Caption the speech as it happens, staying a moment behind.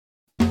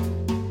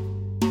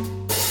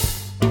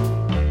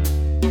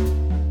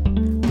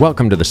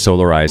Welcome to the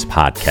Solarize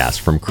podcast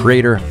from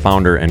creator,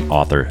 founder, and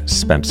author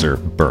Spencer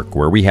Burke,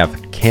 where we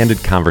have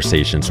candid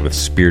conversations with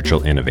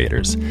spiritual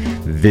innovators,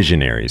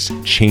 visionaries,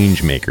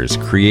 change makers,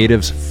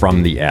 creatives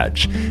from the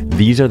edge.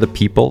 These are the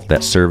people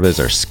that serve as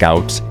our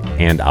scouts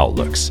and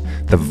outlooks.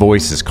 The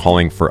voice is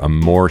calling for a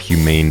more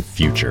humane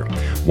future,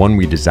 one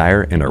we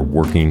desire and are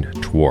working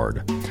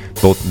toward.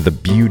 Both the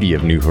beauty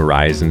of new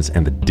horizons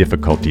and the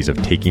difficulties of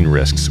taking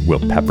risks will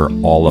pepper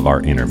all of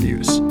our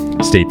interviews.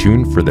 Stay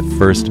tuned for the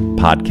first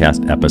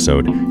podcast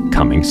episode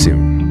coming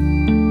soon.